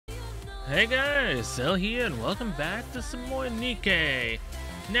Hey guys, Cell here and welcome back to some more Nikke.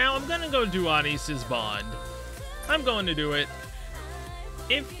 Now I'm gonna go do Anis's bond. I'm going to do it.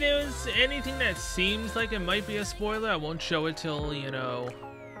 If there's anything that seems like it might be a spoiler, I won't show it till,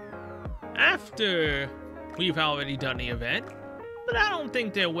 after we've already done the event. But I don't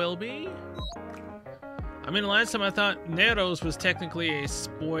think there will be. I mean, last time I thought Nero's was technically a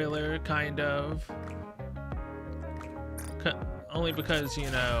spoiler, kind of. Only because,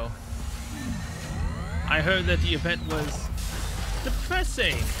 I heard that the event was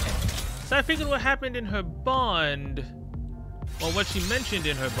depressing. So I figured what happened in her bond, or what she mentioned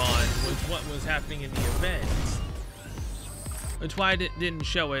in her bond, was what was happening in the event. Which why I didn't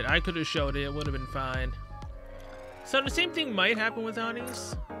show it. I could have showed it, it would have been fine. So the same thing might happen with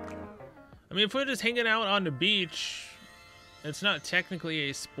Anis. I mean, if we're just hanging out on the beach, it's not technically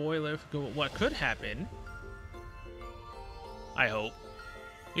a spoiler for what could happen. I hope.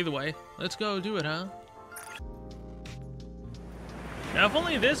 Either way, let's go do it, huh? Now, if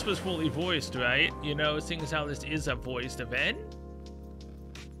only this was fully voiced, right? Seeing as how this is a voiced event.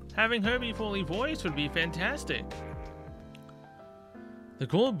 Having her be fully voiced would be fantastic. The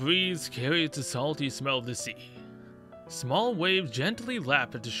cool breeze carries the salty smell of the sea. Small waves gently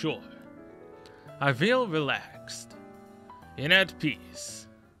lap at the shore. I feel relaxed and at peace.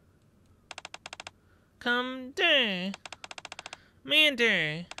 Commander!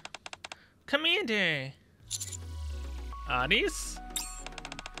 Commander! Anis?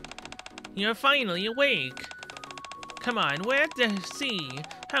 You're finally awake. Come on, we're at the sea.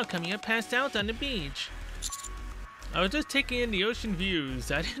 How come you're passed out on the beach? I was just taking in the ocean views.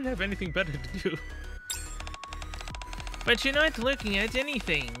 I didn't have anything better to do. But you're not looking at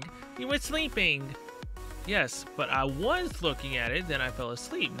anything. You were sleeping. Yes, but I was looking at it, then I fell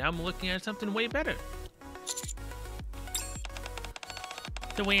asleep. Now I'm looking at something way better.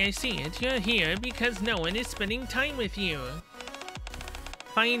 The way I see it, you're here because no one is spending time with you.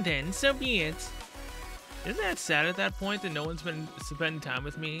 Fine then, so be it. Isn't that sad at that point that no one's been spending time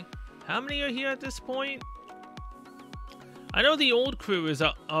with me? How many are here at this point? I know the old crew is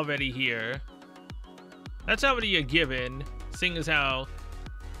already here. That's already a given, seeing as how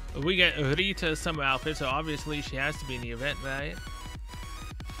we get Rita summer outfit, so obviously she has to be in the event, right?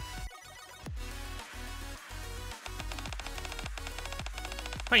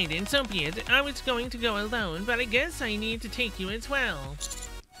 Fine then, so be it. I was going to go alone, but I guess I need to take you as well.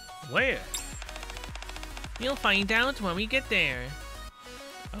 Where? You'll find out when we get there.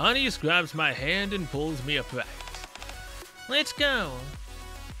 Anis grabs my hand and pulls me upright. Let's go.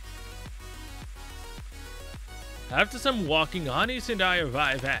 After some walking, Anis and I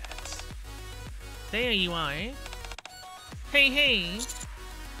arrive at... There you are. Hey.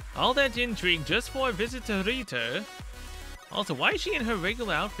 All that intrigue just for a visit to Rita. Also, why is she in her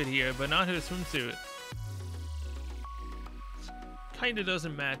regular outfit here, but not her swimsuit? Kinda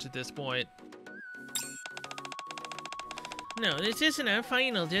doesn't match at this point. No, this isn't our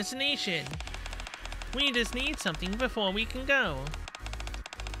final destination. We just need something before we can go.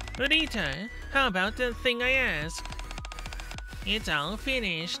 Rita, how about the thing I asked? It's all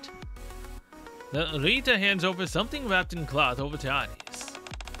finished. Rita hands over something wrapped in cloth over to Anis.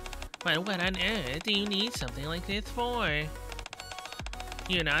 But what on earth do you need something like this for?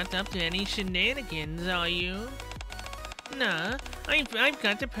 You're not up to any shenanigans, are you? Nah, I've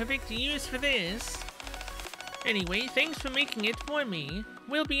got the perfect use for this. Anyway, thanks for making it for me.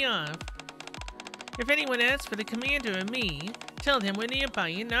 We'll be off. If anyone asks for the commander or me, tell them we're nearby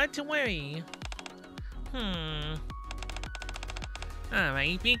and not to worry.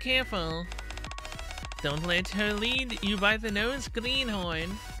 Alright, be careful. Don't let her lead you by the nose,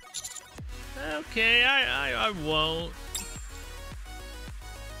 greenhorn. Okay, I won't.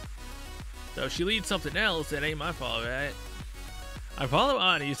 So if she leads something else, that ain't my fault, right? I follow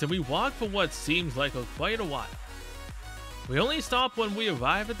Anis and we walk for what seems like quite a while. We only stop when we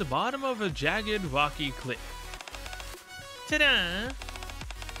arrive at the bottom of a jagged, rocky cliff. Ta-da!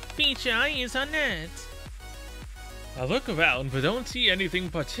 Beach eyes on that! I look around but don't see anything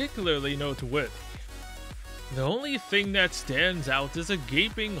particularly noteworthy. The only thing that stands out is a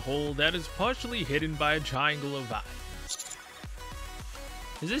gaping hole that is partially hidden by a triangle of vines.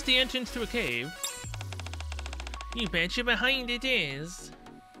 Is this the entrance to a cave? You betcha behind it is.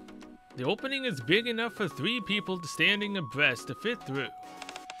 The opening is big enough for 3 people standing abreast to fit through.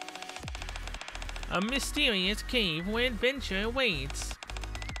 A mysterious cave where adventure awaits.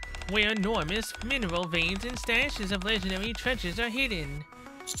 Where enormous mineral veins and stashes of legendary treasures are hidden.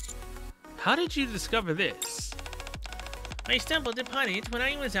 How did you discover this? I stumbled upon it when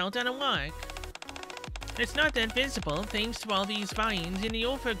I was out on a walk. It's not that visible thanks to all these vines and the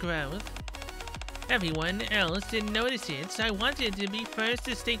overgrowth. Everyone else didn't notice it, so I wanted to be first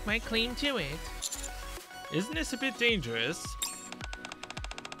to stake my claim to it. Isn't this a bit dangerous?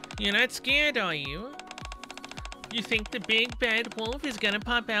 You're not scared, are you? You think the big bad wolf is gonna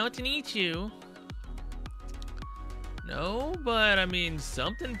pop out and eat you? No, but I mean,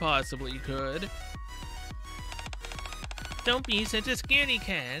 something possibly could. Don't be such a scaredy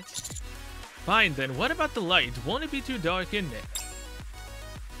cat. Fine then, what about the light? Won't it be too dark in there?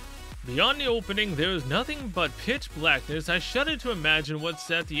 Beyond the opening, there is nothing but pitch blackness. I shudder to imagine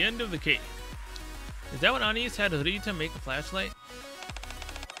what's at the end of the cave. Is that what Anis had Rita make a flashlight?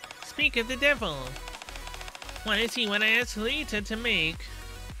 Speak of the devil. Want to see what I asked Rita to make?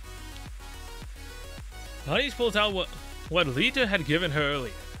 Anis pulls out what Rita had given her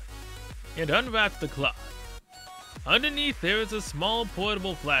earlier and unwraps the cloth. Underneath there is a small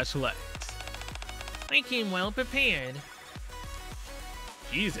portable flashlight. I came well prepared.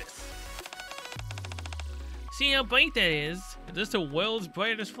 Jesus. See how bright that is? Is this the world's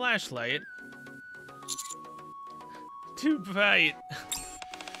brightest flashlight? Too bright.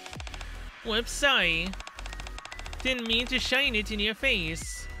 Whoops, sorry. Didn't mean to shine it in your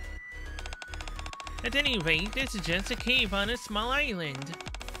face. At any rate, this is just a cave on a small island.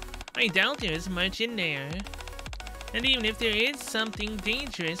 I doubt there's much in there. And even if there is something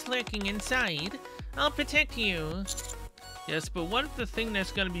dangerous lurking inside, I'll protect you. Yes, but what if the thing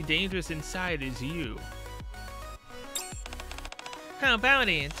that's gonna be dangerous inside is you? How about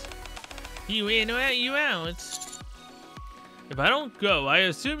it? You in or you out? If I don't go, I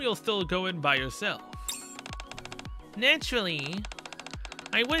assume you'll still go in by yourself. Naturally.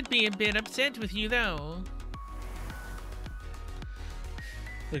 I would be a bit upset with you, though.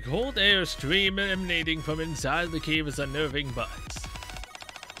 The cold air stream emanating from inside the cave is unnerving, but...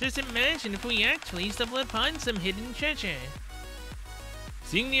 just imagine if we actually stumble upon some hidden treasure.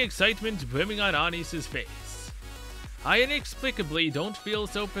 Seeing the excitement brimming on Anis's face, I inexplicably don't feel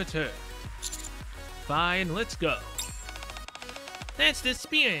so perturbed. Fine, let's go. That's the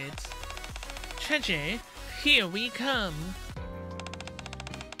spirit. Treasure, here we come.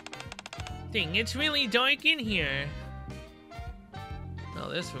 Dang, it's really dark in here. Oh,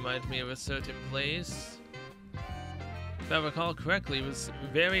 this reminds me of a certain place. If I recall correctly, it was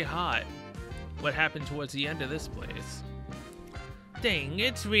very hot. What happened towards the end of this place? Dang,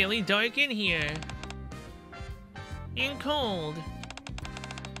 it's really dark in here. And cold.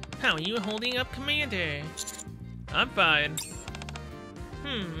 How are you holding up, Commander? I'm fine.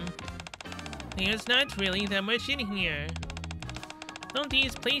 There's not really that much in here. Don't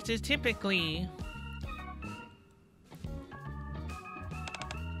these places typically...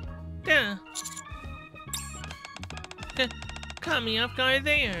 Duh. Caught me off guard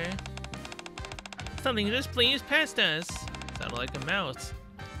there. Something just blazed past us. Sounded like a mouse.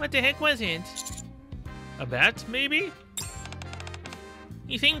 What the heck was it? A bat, maybe?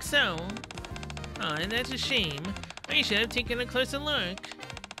 You think so? Aw, and that's a shame. I should have taken a closer look.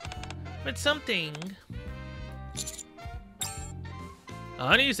 But something...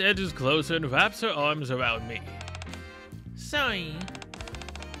 Anis edges closer and wraps her arms around me. Sorry.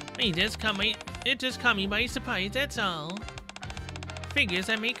 It just caught me by surprise, that's all. Figures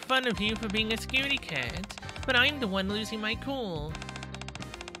I make fun of you for being a scaredy cat, but I'm the one losing my cool.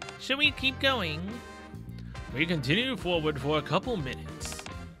 Should we keep going? We continue forward for a couple minutes.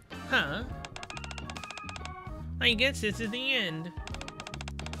 Huh? I guess this is the end.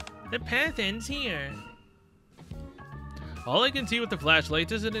 The path ends here. All I can see with the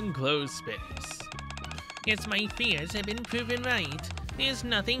flashlight is an enclosed space. Guess my fears have been proven right. There's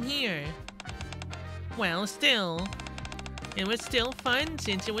nothing here. Well, still. It was still fun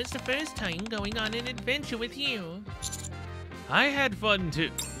since it was the first time going on an adventure with you. I had fun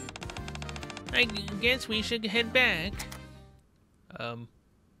too. I guess we should head back.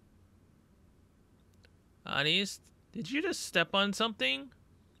 Anis, did you just step on something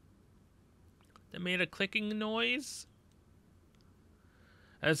that made a clicking noise?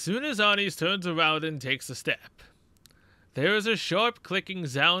 As soon as Anis turns around and takes a step, there is a sharp clicking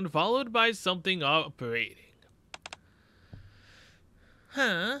sound followed by something operating.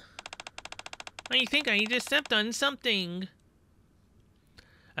 Huh? I think I just stepped on something.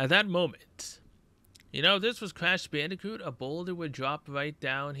 At that moment, you know, if this was Crash Bandicoot, a boulder would drop right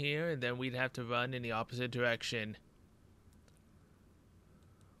down here and then we'd have to run in the opposite direction.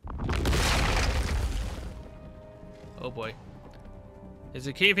 Oh boy. Is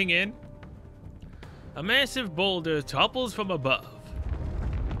it caving in? A massive boulder topples from above.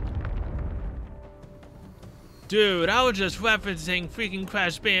 Dude, I was just referencing freaking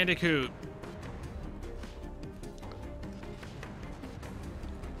Crash Bandicoot.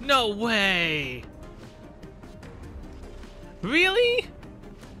 No way! Really?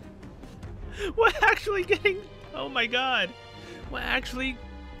 We're actually getting... Oh my god. We're actually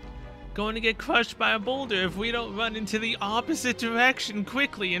going to get crushed by a boulder if we don't run into the opposite direction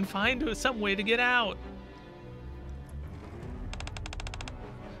quickly and find some way to get out.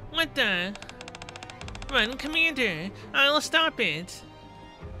 What the? Run, Commander. I'll stop it.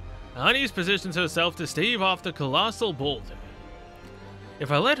 Annie's positions herself to stave off the colossal boulder.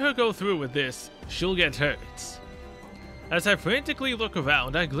 If I let her go through with this, she'll get hurt. As I frantically look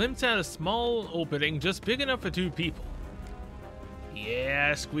around, I glimpse at a small opening just big enough for 2 people.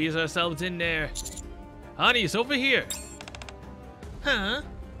 Yeah, squeeze ourselves in there. Annie's over here. Huh?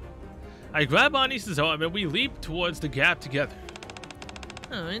 I grab Annie's arm and we leap towards the gap together.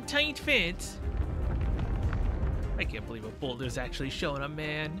 Oh, tight fit. I can't believe a boulder's actually showing up,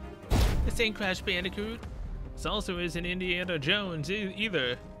 man. This ain't Crash Bandicoot. This also isn't Indiana Jones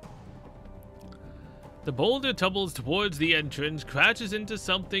either. The boulder tumbles towards the entrance, crashes into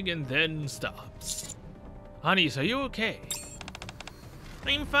something, and then stops. Annie's, are you okay?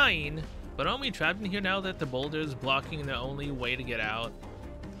 I'm fine, but aren't we trapped in here now that the boulder is blocking the only way to get out?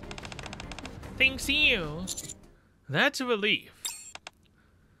 Thanks to you. That's a relief.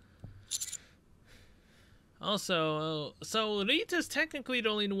 Also, so Rita's technically the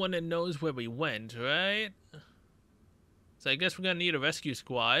only one that knows where we went, right? So I guess we're gonna need a rescue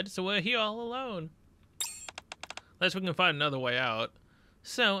squad, so we're here all alone. Unless we can find another way out.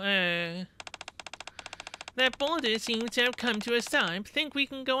 So, that boulder seems to have come to a stop. Think we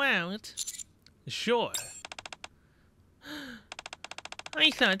can go out? Sure.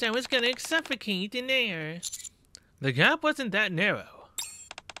 I thought I was gonna suffocate in there. The gap wasn't that narrow.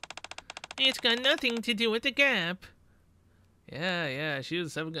 It's got nothing to do with the gap. Yeah, she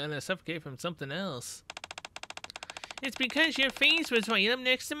was gonna suffocate from something else. It's because your face was right up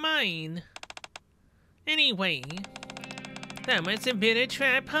next to mine. Anyway, that must have been a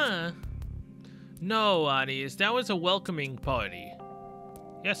trap, huh? No, Annie's, that was a welcoming party.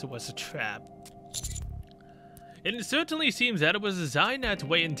 Yes, it was a trap. And it certainly seems that it was designed that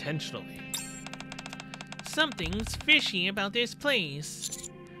way intentionally. Something's fishy about this place.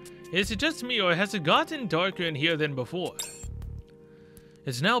 Is it just me, or has it gotten darker in here than before?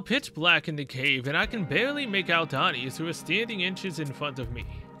 It's now pitch black in the cave, and I can barely make out Annie's, who is standing inches in front of me.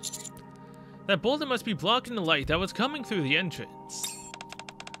 That boulder must be blocking the light that was coming through the entrance.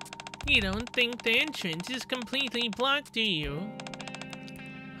 You don't think the entrance is completely blocked, do you?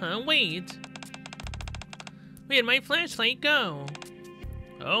 Huh, wait. Where'd my flashlight go?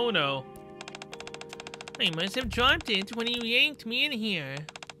 Oh no. I must have dropped it when you yanked me in here.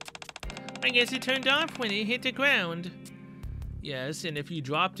 I guess it turned off when it hit the ground. Yes, and if you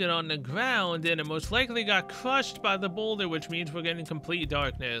dropped it on the ground, then it most likely got crushed by the boulder, which means we're getting complete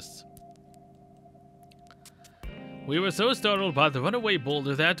darkness. We were so startled by the runaway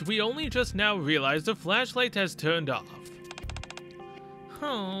boulder that we only just now realized the flashlight has turned off.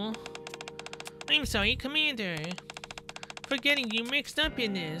 Oh, I'm sorry, Commander, for getting you mixed up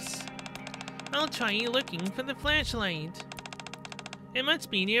in this. I'll try looking for the flashlight. It must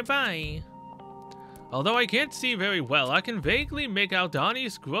be nearby. Although I can't see very well, I can vaguely make out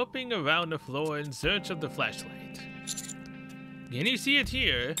Donnie's groping around the floor in search of the flashlight. Can you see it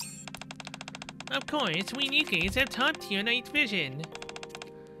here? Of course, we Nikkes have top-tier night vision.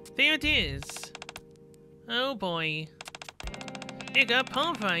 There it is. Oh boy. It got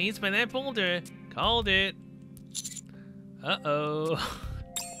pulverized by that boulder. Called it. Uh-oh.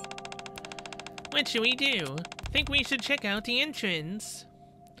 What should we do? Think we should check out the entrance.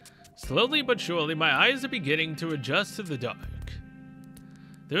 Slowly but surely, my eyes are beginning to adjust to the dark.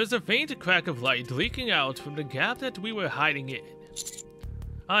 There is a faint crack of light leaking out from the gap that we were hiding in.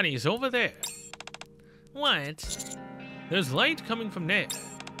 Annie's over there. What? There's light coming from there.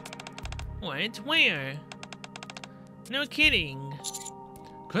 What? Where? No kidding.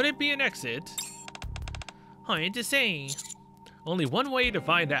 Could it be an exit? Hard to say. Only one way to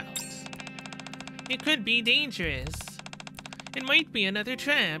find out. It could be dangerous. It might be another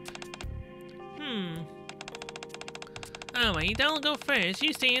trap. Alright, I'll go first.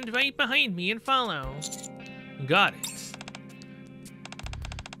 You stand right behind me and follow. Got it.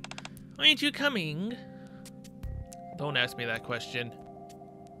 Aren't you coming? Don't ask me that question.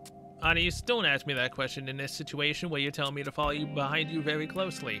 Annie's, don't ask me that question in this situation where you're telling me to follow you behind you very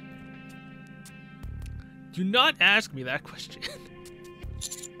closely. Do not ask me that question.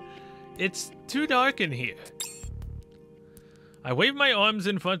 It's too dark in here. I wave my arms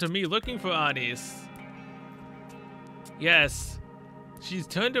in front of me looking for Annie's. Yes, she's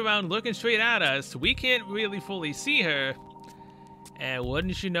turned around looking straight at us. We can't really fully see her. And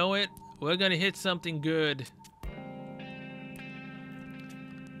wouldn't you know it, we're gonna hit something good.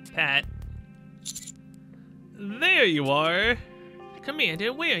 Pat. There you are.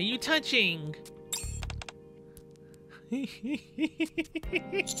 Commander, where are you touching?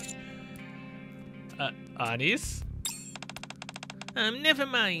 Anis? Never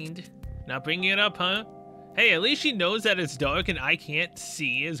mind. Not bringing it up, huh? Hey, at least she knows that it's dark and I can't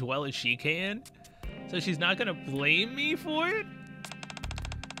see as well as she can. So she's not gonna blame me for it?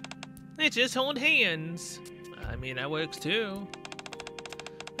 Let's just hold hands. I mean, that works too.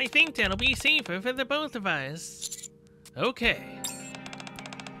 I think that'll be safer for the both of us. Okay.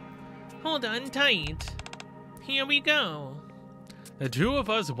 Hold on tight. Here we go. The two of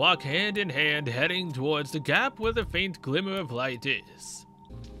us walk hand in hand, heading towards the gap where the faint glimmer of light is.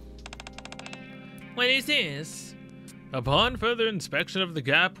 What is this? Upon further inspection of the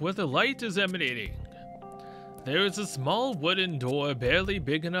gap where the light is emanating, there is a small wooden door barely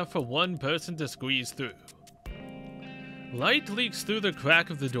big enough for one person to squeeze through. Light leaks through the crack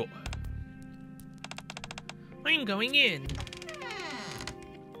of the door. I'm going in.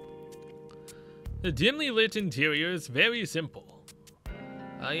 The dimly lit interior is very simple.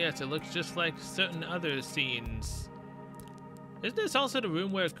 Ah yes, it looks just like certain other scenes. Isn't this also the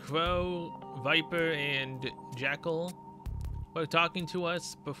room where Crow, Viper, and Jackal were talking to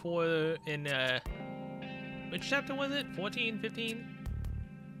us before in, which chapter was it? 14, 15?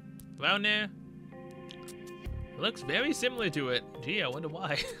 Around there? It looks very similar to it. Gee, I wonder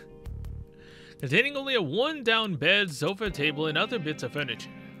why. Containing only a worn-down bed, sofa, table, and other bits of furniture.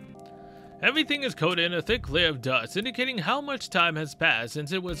 Everything is coated in a thick layer of dust, indicating how much time has passed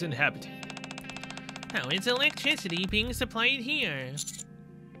since it was inhabited. How is electricity being supplied here?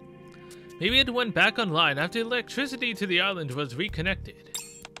 Maybe it went back online after electricity to the island was reconnected.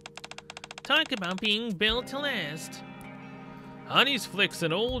 Talk about being built to last. Anis flicks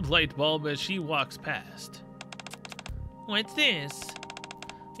an old light bulb as she walks past. What's this?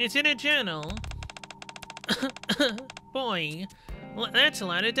 Is it a journal? Boy, that's a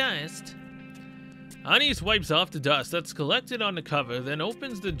lot of dust. Anis wipes off the dust that's collected on the cover, then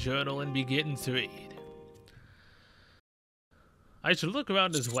opens the journal and begins to read. I should look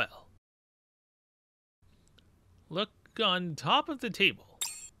around as well. Look on top of the table.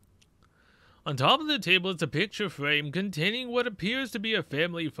 On top of the table is a picture frame containing what appears to be a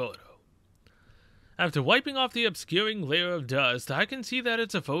family photo. After wiping off the obscuring layer of dust, I can see that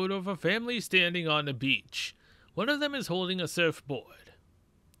it's a photo of a family standing on the beach. One of them is holding a surfboard.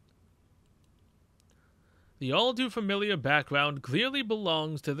 The all-too-familiar background clearly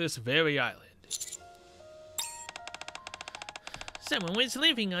belongs to this very island. Someone was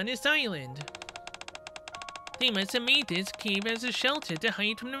living on this island. They must have made this cave as a shelter to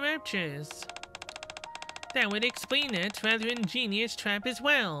hide from the raptures. That would explain that rather ingenious trap as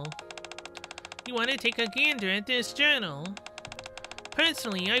well. You want to take a gander at this journal?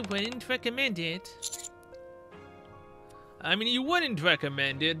 Personally, I wouldn't recommend it. I mean, you wouldn't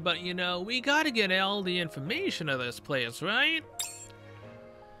recommend it, but you know, we gotta get all the information of this place, right?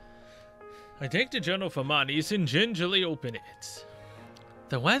 I take the journal from Anis and gingerly open it.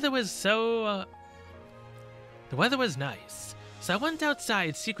 The weather was nice, so I went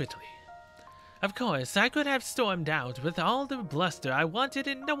outside secretly. Of course, I could have stormed out with all the bluster I wanted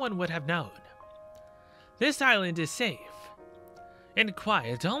and no one would have known. This island is safe, and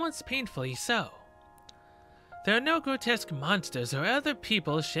quiet, almost painfully so. There are no grotesque monsters or other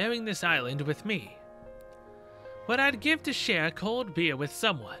people sharing this island with me. What I'd give to share cold beer with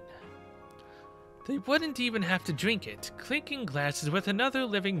someone. They wouldn't even have to drink it. Clinking glasses with another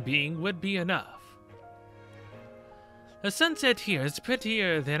living being would be enough. The sunset here is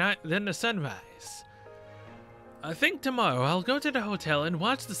prettier than the sunrise. I think tomorrow I'll go to the hotel and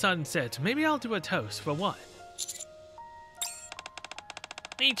watch the sunset. Maybe I'll do a toast for one.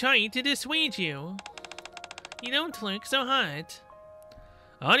 I tried to dissuade you. You don't look so hot.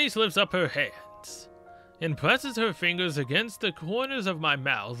 Anis lifts up her hands and presses her fingers against the corners of my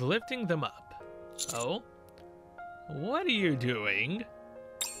mouth, lifting them up. Oh? What are you doing?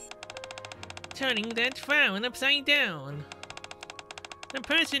 Turning that frown upside down. The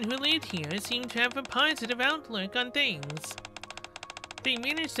person who lived here seemed to have a positive outlook on things. They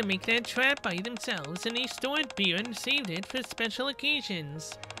managed to make that trap by themselves, and they stored beer and saved it for special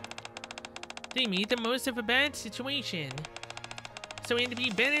occasions. They made the most of a bad situation, so it'd be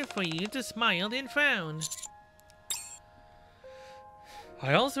better for you to smile than frown.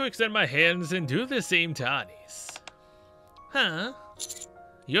 I also extend my hands and do the same to Anis. Huh?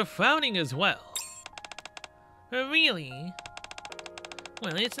 You're frowning as well. Really?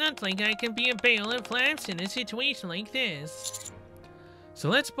 Well, it's not like I can be a bale of laughs in a situation like this. So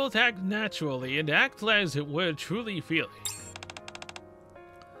let's both act naturally and act as we're truly feeling.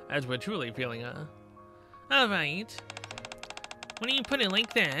 As we're truly feeling, huh? Alright. When you put it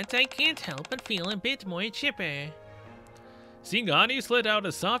like that, I can't help but feel a bit more chipper. Seeing Ani let out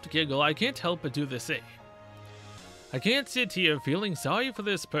a soft giggle, I can't help but do the same. I can't sit here feeling sorry for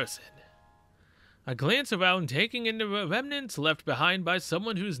this person. I glance around, taking in the remnants left behind by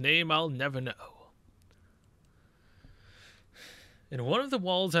someone whose name I'll never know. In one of the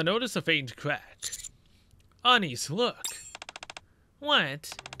walls, I notice a faint crack. Anis, look.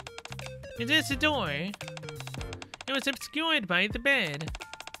 What? Is this a door? It was obscured by the bed.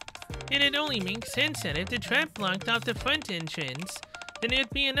 And it only makes sense that if the trap blocked off the front entrance, then there'd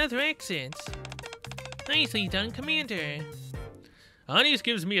be another exit. Nicely done, Commander. Anis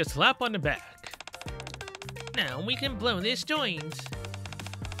gives me a slap on the back. Now we can blow this joint.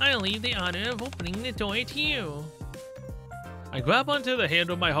 I'll leave the honor of opening the door to you. I grab onto the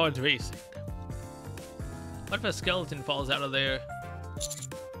handle, my heart's racing. What if a skeleton falls out of there?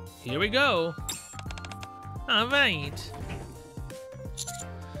 Here we go. Alright.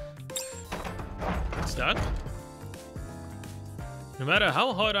 Stuck? No matter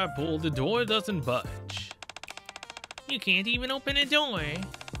how hard I pull, the door doesn't budge. You can't even open a door.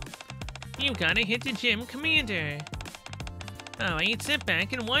 You gotta hit the gym, Commander. Alright, sit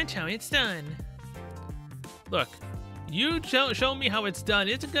back and watch how it's done. Look, you show me how it's done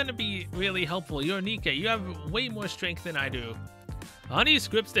isn't gonna be really helpful. You're Nikke, you have way more strength than I do. Ani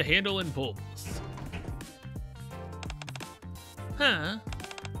grips the handle and pulls. Huh?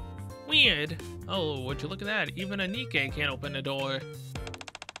 Weird. Oh, would you look at that? Even a Nikke can't open the door.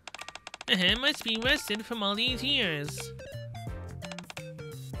 Must be rusted from all these years.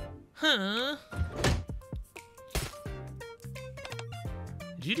 Huh?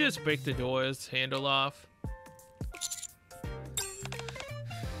 Did you just break the door's handle off?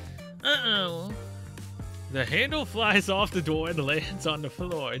 Uh-oh. The handle flies off the door and lands on the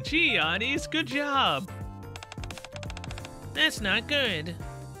floor. Gee, Anis, good job. That's not good.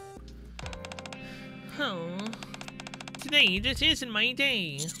 Oh. Today just isn't my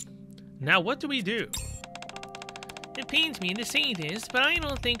day. Now what do we do? It pains me to say this, but I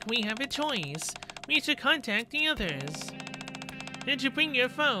don't think we have a choice. We should contact the others. Did you bring your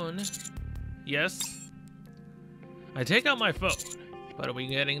phone? Yes. I take out my phone. But are we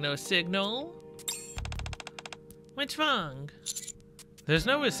getting no signal? What's wrong? There's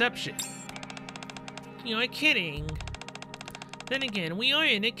no reception. You're kidding. Then again, we are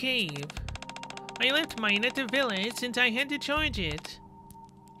in a cave. I left mine at the villa since I had to charge it.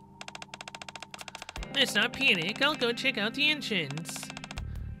 Let's not panic. I'll go check out the entrance.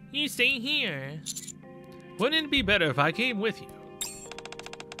 You stay here. Wouldn't it be better if I came with you?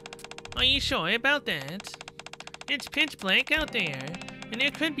 Are you sure about that? It's pitch black out there, and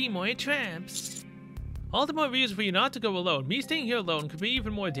there could be more traps. All the more reason for you not to go alone. Me staying here alone could be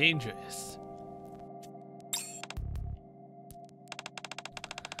even more dangerous.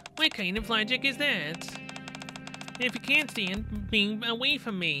 What kind of logic is that? If you can't stand being away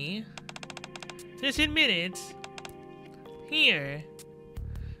from me, just admit it. Here.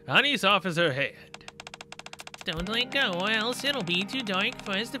 Anis offers her hand. Don't let go, or else it'll be too dark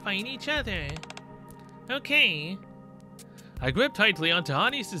for us to find each other. Okay. I grip tightly onto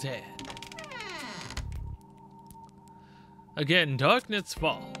Anis' hand. Again, darkness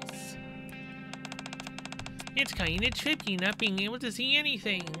falls. It's kinda trippy not being able to see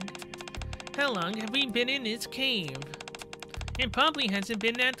anything. How long have we been in this cave? It probably hasn't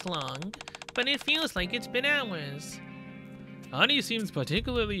been that long, but it feels like it's been hours. Ani seems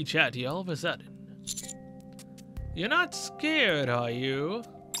particularly chatty all of a sudden. You're not scared, are you?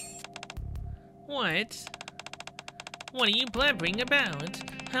 What? What are you blabbering about?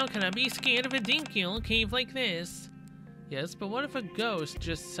 How can I be scared of a dinky old cave like this? Yes, but what if a ghost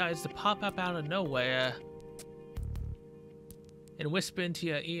just decides to pop up out of nowhere and whisper into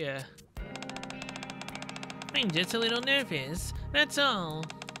your ear? I'm just a little nervous, that's all.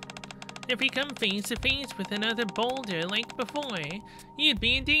 If we come face to face with another boulder like before, you'd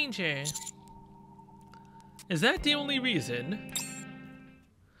be in danger. Is that the only reason?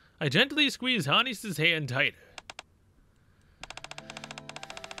 I gently squeeze Anis' hand tighter.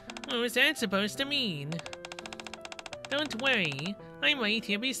 What was that supposed to mean? Don't worry, I'm right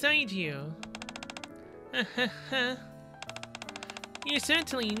here beside you. You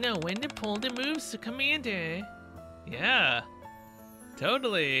certainly know when to pull the moves, Commander. Yeah,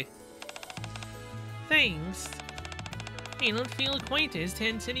 totally. Thanks. I don't feel quite as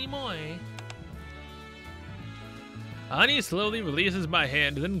tense anymore. Ani slowly releases my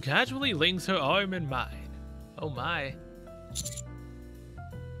hand, then casually links her arm in mine. Oh my.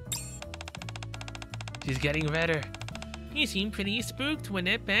 She's getting redder. You seemed pretty spooked when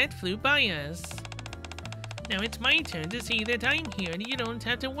that bat flew by us. Now it's my turn to see that I'm here and you don't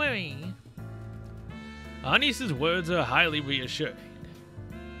have to worry. Anis's words are highly reassuring.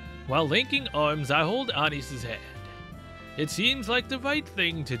 While linking arms, I hold Anis's hand. It seems like the right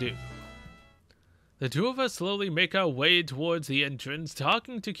thing to do. The two of us slowly make our way towards the entrance,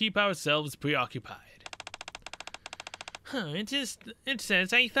 talking to keep ourselves preoccupied. It's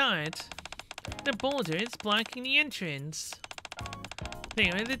as I thought. The boulder is blocking the entrance.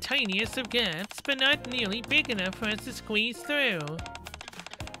 They are the tiniest of gaps, but not nearly big enough for us to squeeze through.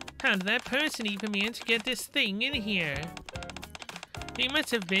 How did that person even manage to get this thing in here? They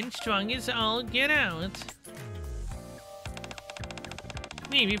must have been strong as all get out.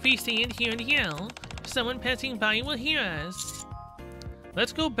 Maybe if we stand here and yell, someone passing by will hear us.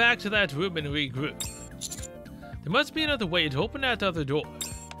 Let's go back to that room and regroup. There must be another way to open that other door.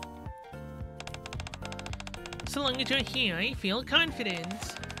 So long as you're here, I feel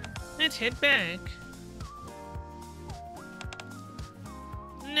confident. Let's head back.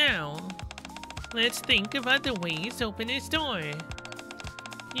 Now, let's think of other ways to open this door.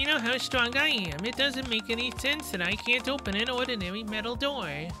 You know how strong I am. It doesn't make any sense that I can't open an ordinary metal door.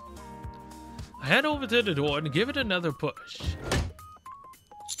 I head over to the door and give it another push.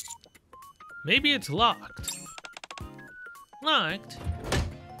 Maybe it's locked. Locked?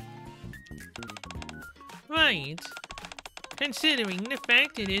 Right. Considering the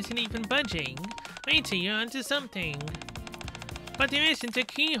fact it isn't even budging, I'd say you're onto something. But there isn't a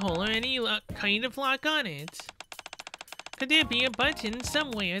keyhole or any kind of lock on it. Could there be a button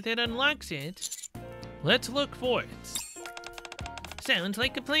somewhere that unlocks it? Let's look for it. Sounds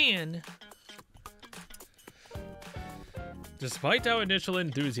like a plan. Despite our initial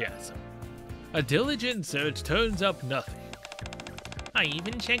enthusiasm, a diligent search turns up nothing. I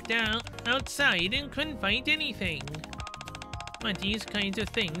even checked outside and couldn't find anything. But these kinds of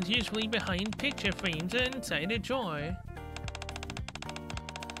things usually behind picture frames or inside a drawer.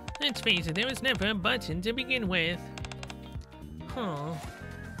 Let's face it, there was never a button to begin with. Huh.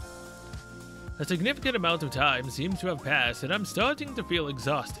 A significant amount of time seems to have passed and I'm starting to feel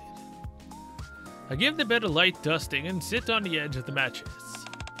exhausted. I give the bed a light dusting and sit on the edge of the mattress.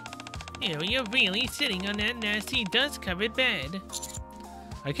 Ew, you're really sitting on that nasty dust-covered bed.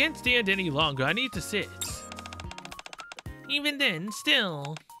 I can't stand any longer, I need to sit. Even then,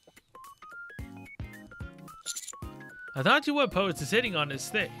 still. I thought you were opposed to sitting on this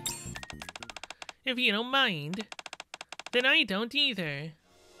thing. If you don't mind, then I don't either.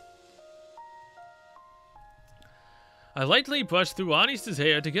 I lightly brush through Anis's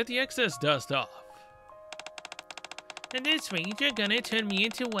hair to get the excess dust off. At this rate, you're gonna turn me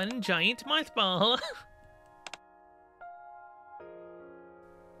into one giant mothball.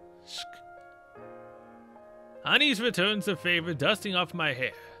 Anis returns the favor, dusting off my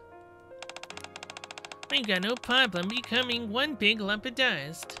hair. I got no problem becoming one big lump of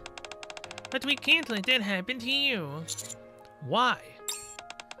dust. But we can't let that happen to you. Why?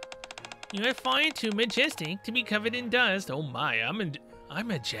 You are far too majestic to be covered in dust. Oh my, I'm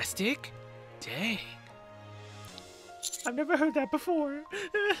majestic? Dang. I've never heard that before.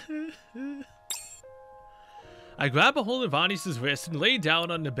 I grab a hold of Anis's wrist and lay down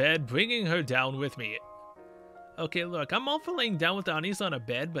on the bed, bringing her down with me. Okay, look, I'm all for laying down with Anis on a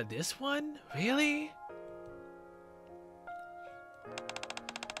bed, but this one? Really?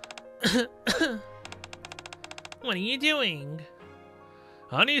 What are you doing?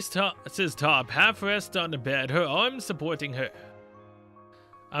 Anis's top half rests on the bed, her arms supporting her.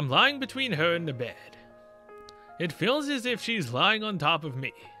 I'm lying between her and the bed. It feels as if she's lying on top of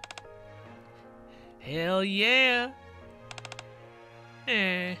me. Hell yeah!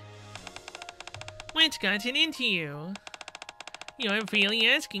 What's gotten into you? You're really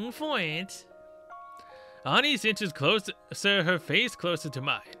asking for it. Anis inches closer, her face closer to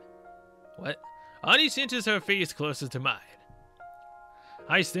mine. What? Anis inches her face closer to mine.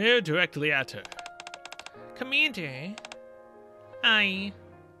 I stare directly at her. Commander,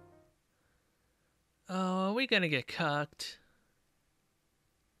 Oh, we're gonna get cucked.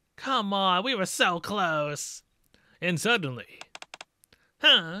 Come on, we were so close. And suddenly...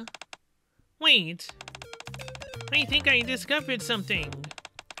 Huh? Wait. I think I discovered something.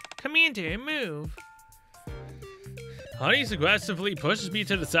 Commander, move. Anis aggressively pushes me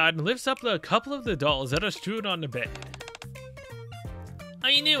to the side and lifts up a couple of the dolls that are strewn on the bed.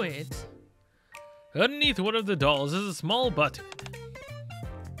 I knew it. Underneath one of the dolls is a small button.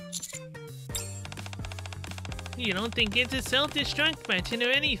 You don't think it's a self-destruct button or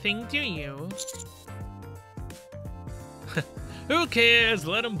anything, do you? Who cares?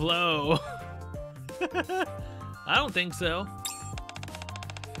 Let him blow. I don't think so.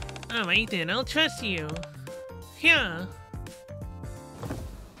 Alright then, I'll trust you. Yeah.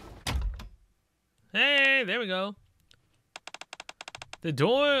 Hey, there we go. The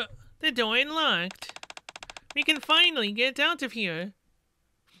door Unlocked. We can finally get out of here.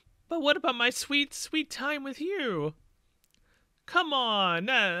 But what about my sweet, sweet time with you? Come on,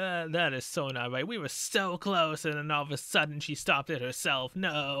 that is so not right. We were so close, and then all of a sudden she stopped it herself.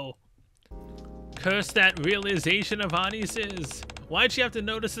 No. Curse that realization of Anis's. Why'd she have to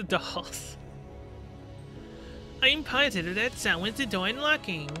notice the dolls? I'm positive that someone's the door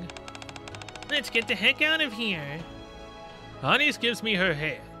unlocking. Let's get the heck out of here. Anis gives me her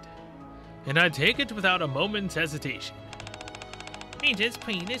hand, and I take it without a moment's hesitation. I just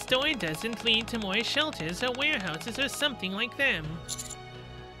pray this door doesn't lead to more shelters or warehouses or something like them.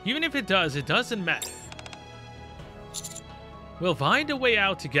 Even if it does, it doesn't matter. We'll find a way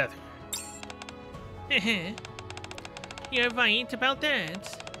out together. You're right about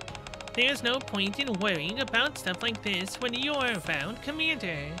that. There's no point in worrying about stuff like this when you're around,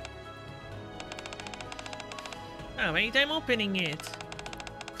 Commander. Alright, I'm opening it.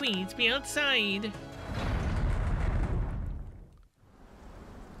 Please be outside.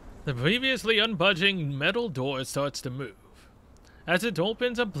 The previously unbudging metal door starts to move. As it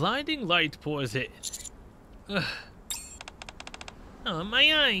opens, a blinding light pours in. Ugh. Oh,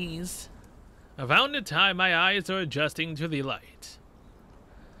 my eyes. Around the time my eyes are adjusting to the light,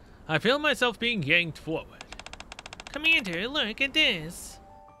 I feel myself being yanked forward. Commander, look at this.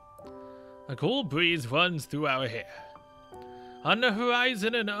 A cool breeze runs through our hair. On the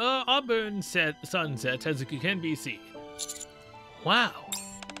horizon, an auburn sunset as it can be seen. Wow.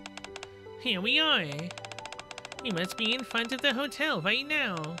 Here we are. We must be in front of the hotel right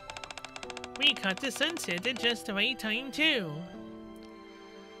now. We caught the sunset at just the right time, too.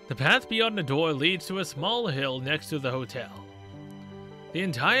 The path beyond the door leads to a small hill next to the hotel. The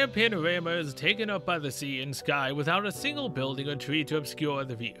entire panorama is taken up by the sea and sky without a single building or tree to obscure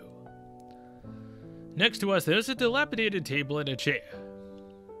the view. Next to us, there's a dilapidated table and a chair.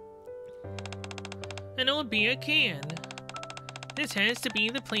 An old beer can. This has to be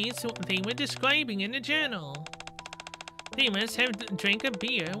the place they were describing in the journal. They must have drank a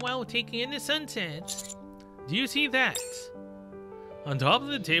beer while taking in the sunset. Do you see that? On top of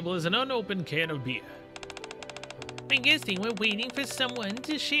the table is an unopened can of beer. I guess they were waiting for someone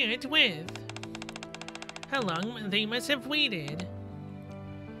to share it with. How long they must have waited.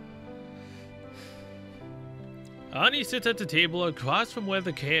 Ani sits at the table across from where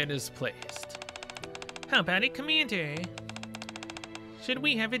the can is placed. How about it, Commander? Should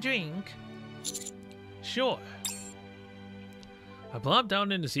we have a drink? Sure. I plop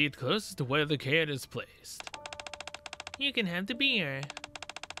down in the seat closest to where the can is placed. You can have the beer.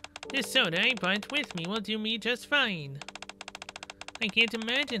 This soda I brought with me will do me just fine. I can't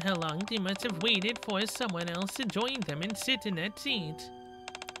imagine how long they must have waited for someone else to join them and sit in that seat.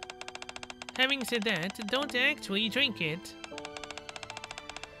 Having said that, don't actually drink it.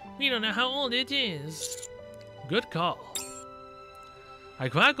 We don't know how old it is. Good call. I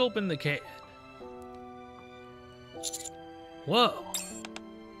crack open the can. Whoa.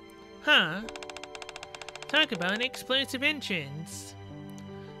 Huh? Talk about an explosive entrance.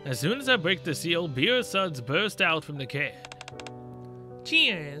 As soon as I break the seal, beer suds burst out from the can.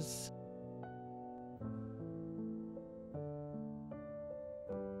 Cheers.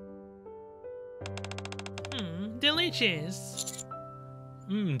 Delicious.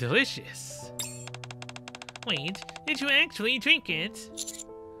 Delicious. Wait, did you actually drink it?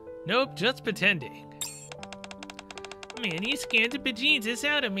 Nope, just pretending. Man, you scared the bejesus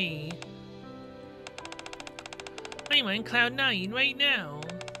out of me. I'm on cloud 9 right now.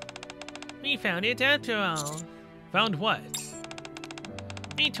 We found it after all. Found what?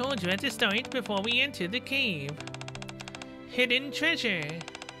 I told you at the start before we entered the cave. Hidden treasure.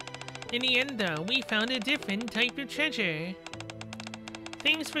 In the end, though, we found a different type of treasure.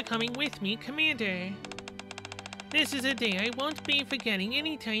 Thanks for coming with me, Commander. This is a day I won't be forgetting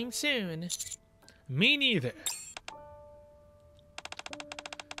anytime soon. Me neither.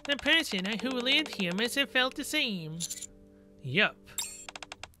 The person who lived here must have felt the same. Yup.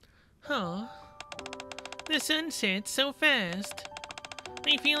 Huh. The sun sets so fast.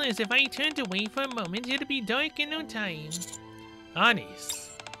 I feel as if I turned away for a moment, it'd be dark in no time. Anis.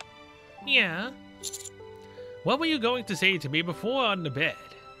 Yeah? What were you going to say to me before on the bed?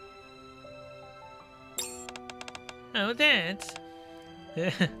 Oh, that.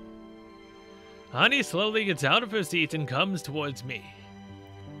 Ani slowly gets out of her seat and comes towards me.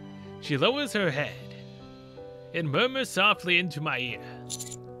 She lowers her head and murmurs softly into my ear.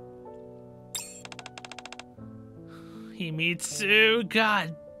 Himitsu,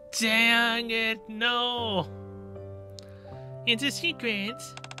 god dang it, no! It's a secret.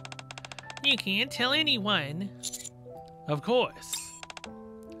 You can't tell anyone. Of course.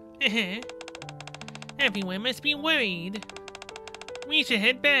 Everyone must be worried. We should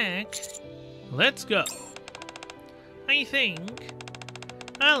head back. Let's go. I think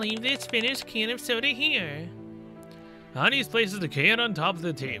I'll leave this finished can of soda here. Anis places the can on top of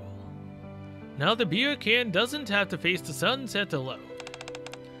the table. Now the beer can doesn't have to face the sunset alone.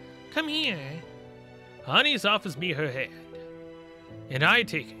 Come here. Anis offers me her hand, and I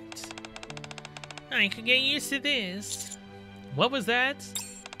take it. I could get used to this. What was that?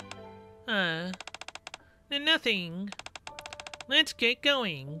 Nothing. Let's get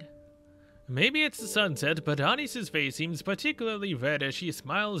going. Maybe it's the sunset, but Anis's face seems particularly red as she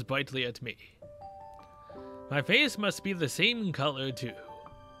smiles brightly at me. My face must be the same color too.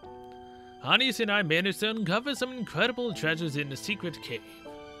 Anis and I managed to uncover some incredible treasures in the secret cave.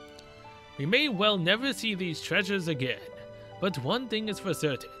 We may well never see these treasures again, but one thing is for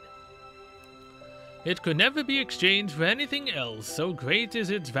certain. It could never be exchanged for anything else, so great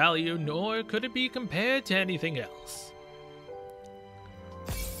is its value, nor could it be compared to anything else.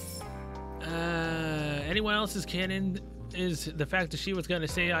 Anyone else's canon is the fact that she was gonna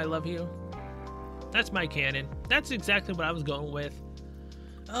say I love you? That's my canon. That's exactly what I was going with.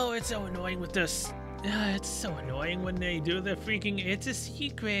 Oh, it's so annoying with this. It's so annoying when they do the freaking it's a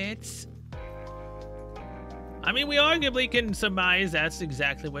secret. I mean, we arguably can surmise that's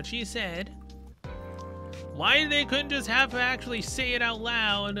exactly what she said. Why they couldn't just have her actually say it out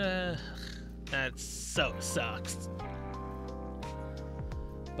loud? That so sucks.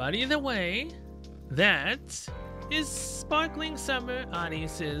 But either way, that is Sparkling Summer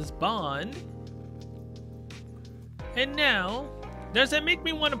Anis's Bond. And now, does that make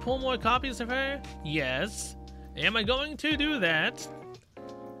me want to pull more copies of her? Yes. Am I going to do that?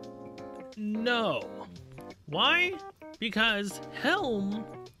 No. Why? Because Helm,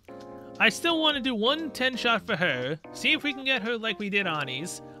 I still want to do one 10-shot for her, see if we can get her like we did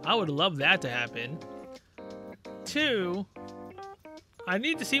Anis. I would love that to happen. 2, I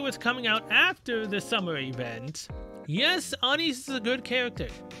need to see what's coming out after the summer event. Yes, Anis is a good character.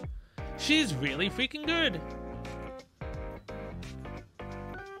 She's really freaking good.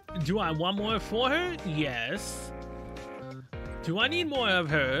 Do I want more for her? Yes. Do I need more of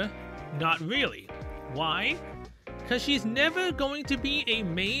her? Not really. Why? Because she's never going to be a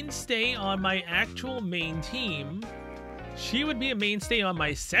mainstay on my actual main team. She would be a mainstay on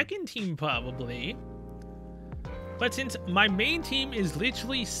my second team probably. But since my main team is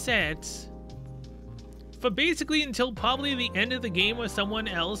literally set for basically until probably the end of the game where someone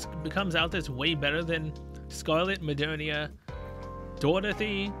else becomes out that's way better than Scarlet, Modernia,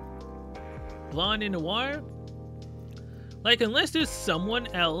 Dorothy, Blonde, and Noir. Like, unless there's someone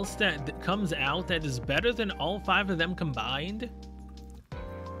else that comes out that is better than all 5 of them combined,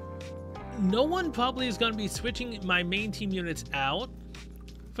 no one probably is going to be switching my main team units out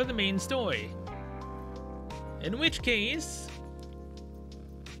for the main story. In which case,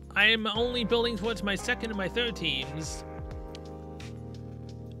 I am only building towards my second and my third teams.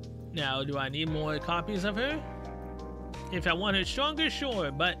 Now, do I need more copies of her? If I want her stronger,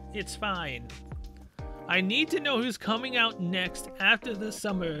 sure, but it's fine. I need to know who's coming out next after the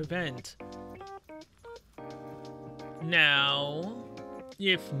summer event. Now,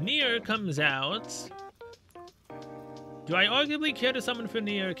 if Nier comes out, do I arguably care to summon for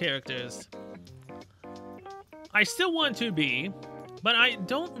Nier characters? I still want to be, but I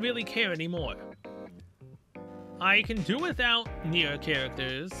don't really care anymore. I can do without Nier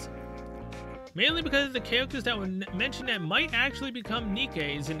characters, mainly because of the characters that were mentioned that might actually become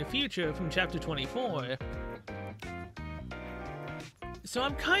Nikkes in the future from Chapter 24. So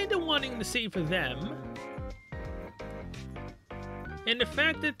I'm kind of wanting to save for them. And the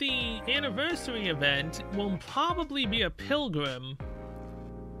fact that the anniversary event will probably be a pilgrim,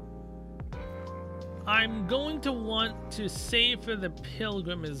 I'm going to want to save for the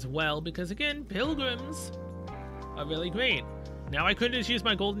pilgrim as well, because again, pilgrims are really great. Now I could just use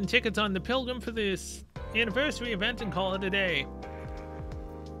my golden tickets on the pilgrim for this anniversary event and call it a day.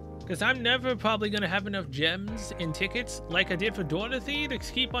 Because I'm never probably going to have enough gems and tickets like I did for Dorothy to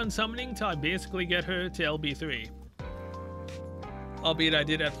keep on summoning till I basically get her to LB3. Albeit I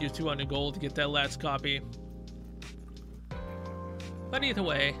did have to use 200 gold to get that last copy. But either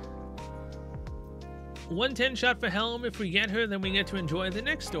way, 110 shot for Helm. If we get her, then we get to enjoy the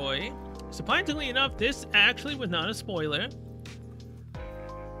next story. Surprisingly enough, this actually was not a spoiler.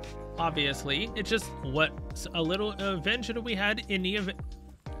 Obviously, it's just what a little adventure that we had in the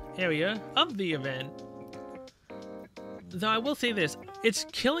area of the event. Though I will say this, it's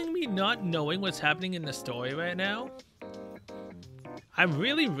killing me not knowing what's happening in the story right now. I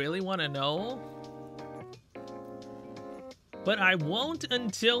really, really want to know. But I won't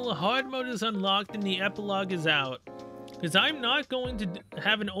until hard mode is unlocked and the epilogue is out. Because I'm not going to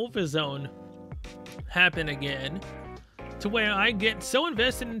have an overzone happen again. To where I get so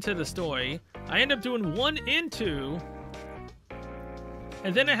invested into the story, I end up doing 1 and 2.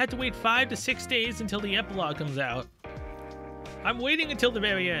 And then I have to wait 5 to 6 days until the epilogue comes out. I'm waiting until the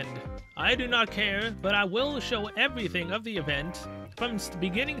very end. I do not care, but I will show everything of the event from the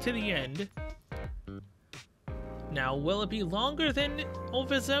beginning to the end. Now, will it be longer than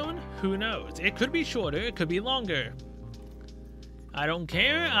Overzone? Who knows? It could be shorter, it could be longer. I don't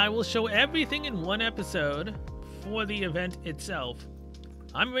care, I will show everything in 1 episode for the event itself.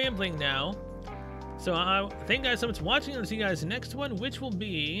 I'm rambling now. So thank you guys so much for watching. I'll see you guys in the next one, which will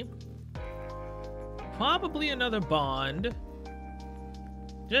be probably another Bond.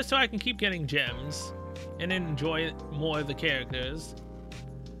 Just so I can keep getting gems and enjoy more of the characters.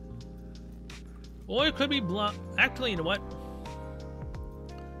 Or it could be actually, you know what?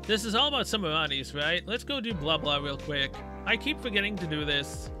 This is all about Summer Oddies, right? Let's go do blah blah real quick. I keep forgetting to do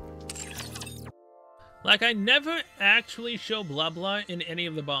this. Like, I never actually show blah blah in any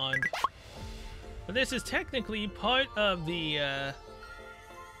of the Bond. But this is technically part of the,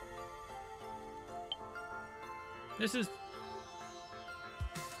 This is...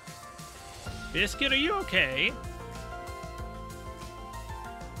 Biscuit, are you okay?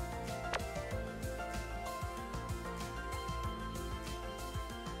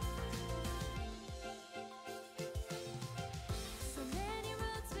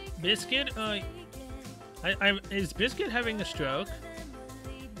 Biscuit, is Biscuit having a stroke?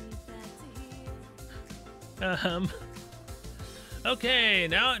 Okay,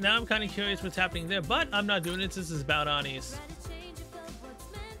 now I'm kind of curious what's happening there, but I'm not doing it since this is about Anis.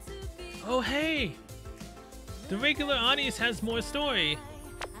 Oh, hey! The regular Anis has more story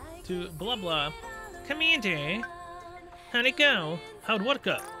to blah blah. Commander, how'd it go? How'd what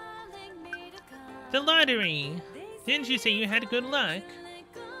go? The lottery. Didn't you say you had good luck?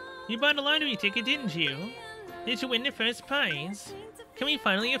 You bought a lottery ticket, didn't you? Did you win the first prize? Can we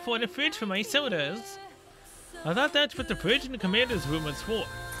finally afford a fridge for my sodas? I thought that's what the fridge in the commander's room was for.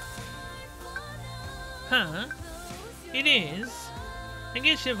 Huh? It is? I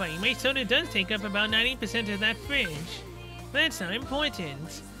guess you're right, my soda does take up about 90% of that fridge. But that's not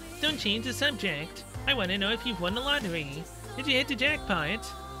important. Don't change the subject. I want to know if you've won the lottery. Did you hit the jackpot?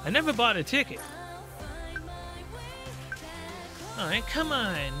 I never bought a ticket. Alright, come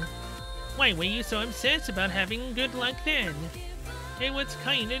on. Why were you so obsessed about having good luck then? I was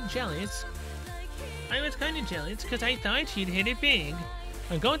kinda jealous. Because I thought she'd hit it big.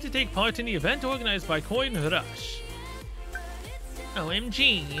 I'm going to take part in the event organized by Coin Rush.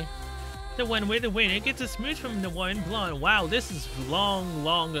 OMG. The one where the winner gets a smooch from the one blonde. Wow, this is long,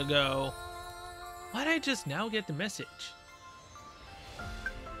 long ago. Why'd I just now get the message?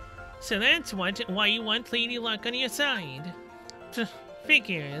 So that's why you want Lady Luck on your side.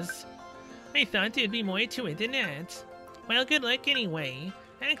 Figures. I thought there'd be more to it than that. Well, good luck anyway.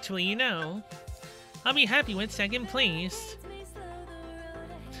 Actually, you know, I'll be happy with second place.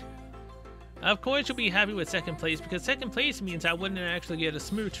 Of course you'll be happy with second place, because second place means I wouldn't actually get a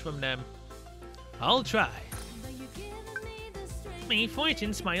smooch from them. I'll try. May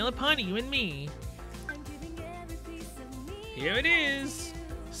fortune smile upon you and me. Here it is.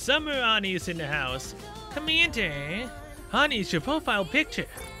 Summer Ani's in the house. Commander, Ani's your profile picture.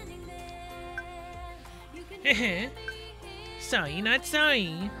 Sorry, not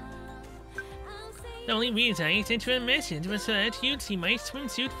sorry. The only reason I sent you a message was so that you'd see my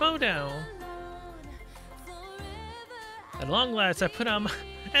swimsuit photo. At long last, I put on my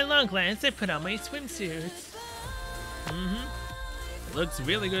swimsuit. It looks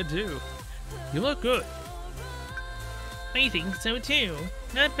really good too. You look good. I think so too.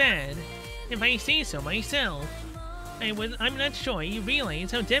 Not bad, if I say so myself. I'm not sure you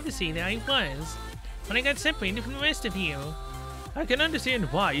realize how devastated I was when I got separated from the rest of you. I can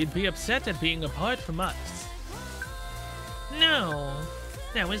understand why you'd be upset at being apart from us. No,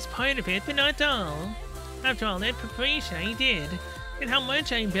 that was part of it, but not all. After all that preparation I did, and how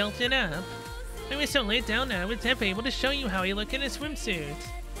much I built it up, I was so let down that I was never able to show you how I look in a swimsuit.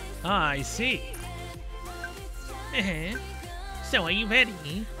 Ah, I see. So are you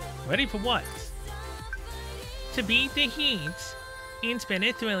ready? Ready for what? To beat the heat and spend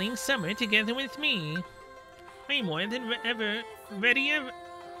a thrilling summer together with me. I'm more ready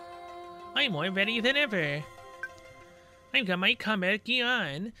than ever. I've got my combat gear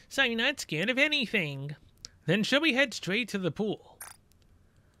on, so I'm not scared of anything. Then shall we head straight to the pool?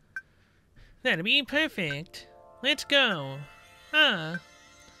 That'd be perfect. Let's go. Ah,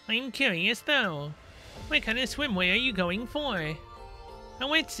 I'm curious though. What kind of swimwear are you going for? A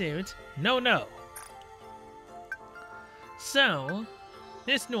wetsuit? No. So,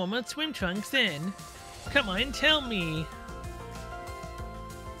 this normal swim trunks then. Come on, tell me.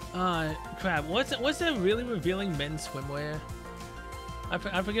 Crap. What's that really revealing men's swimwear?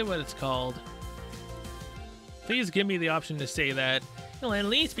 I forget what it's called. Please give me the option to say that. You'll at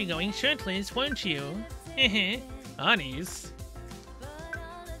least be going shirtless, won't you? Anis.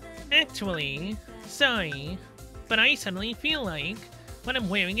 Actually, sorry, but I suddenly feel like what I'm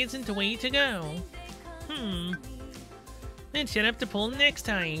wearing isn't the way to go. Let's set up the pool next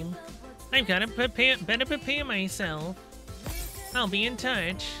time. I've gotta better prepare myself. I'll be in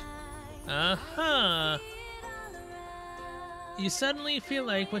touch. You suddenly feel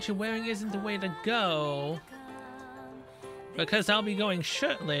like what you're wearing isn't the way to go. Because I'll be going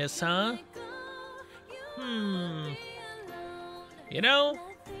shirtless, huh? You know,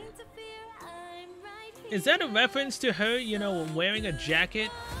 is that a reference to her, you know, wearing a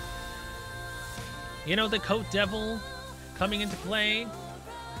jacket? You know, the coat devil coming into play?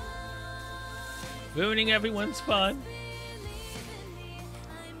 Ruining everyone's fun.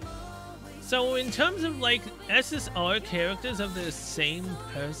 So in terms of like SSR characters of the same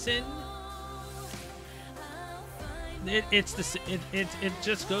person, it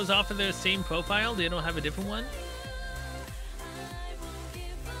just goes off of their same profile. They don't have a different one.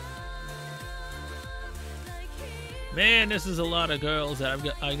 Man, this is a lot of girls that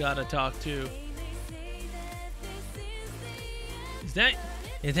I gotta talk to.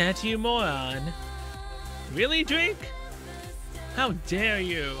 Is that you, moron? Really, Drake? How dare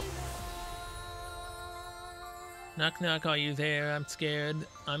you? Knock knock, are you there? I'm scared.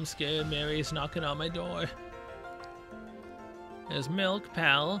 I'm scared. Mary's knocking on my door. There's milk,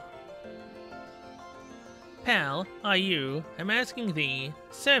 pal. Pal, are you? I'm asking thee.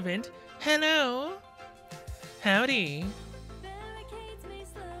 Servant, hello? Howdy.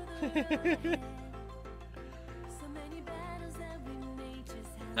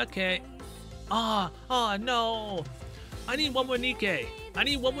 Okay. Oh no! I need one more Nikke. I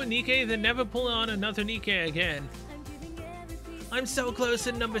need one more Nikke, then never pull on another Nikke again. I'm so close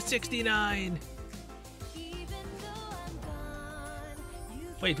to number 69.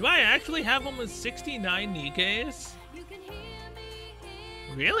 Wait, do I actually have almost 69 Nikkes?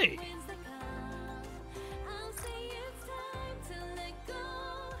 Really?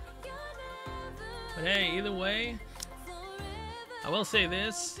 But hey, either way, I will say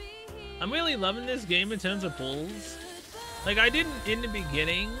this. I'm really loving this game in terms of pulls. Like, I didn't in the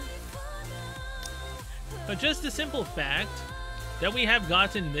beginning, but just the simple fact that we have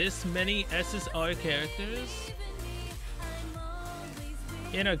gotten this many SSR characters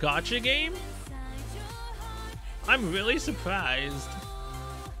in a gacha game, I'm really surprised.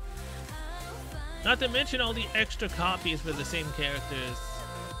 Not to mention all the extra copies for the same characters.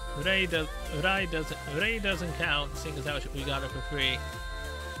 Ray doesn't count, seeing as how we got it for free.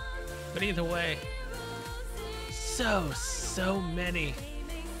 But either way, so many.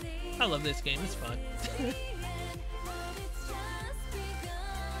 I love this game, it's fun.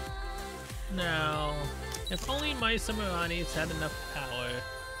 Now, if only my Samuranis had enough power.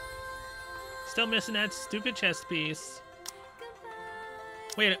 Still missing that stupid chest piece.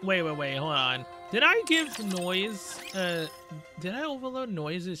 Wait, hold on. Did I give Noise, did I overload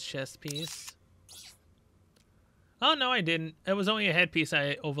Noise's chest piece? Oh, no, I didn't. It was only a headpiece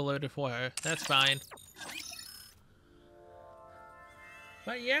I overloaded for her. That's fine.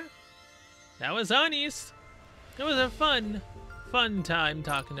 But yeah, that was Anis. It was a fun time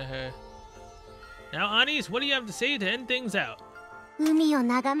talking to her. Now, Anis, what do you have to say to end things out? 海を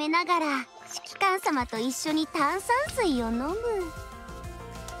眺めながら指揮官様と一緒に炭酸水を飲む。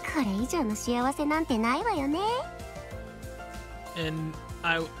これ以上の幸せなんてないわよね。And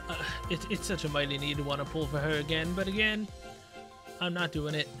it's such a mighty need to want to pull for her again, but again, I'm not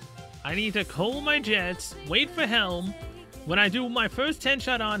doing it. I need to cool my jets, wait for Helm. When I do my first 10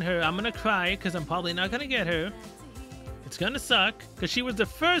 shot on her, I'm gonna cry because I'm probably not gonna get her. It's gonna suck because she was the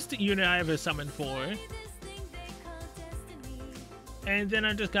first unit I ever summoned for. And then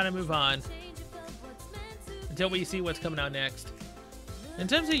I just gotta move on until we see what's coming out next. In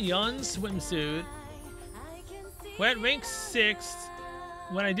terms of Yon's swimsuit, we're at rank 6.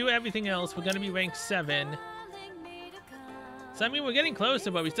 When I do everything else, we're gonna be rank 7. So I mean, we're getting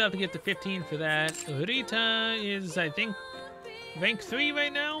closer, but we still have to get to 15 for that. Rita is, I think, rank 3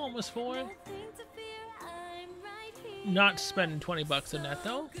 right now, almost 4. Not spending 20 bucks on that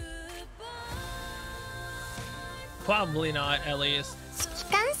though. Probably not, at least. 指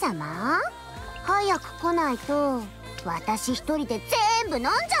揮官様早く来ないと私一人で全部飲んじ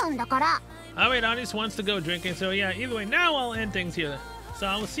ゃうんだから。 Alright, Anis wants to go drinking, so yeah, either way, now I'll end things here. So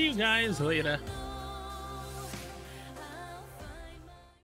I will see you guys later.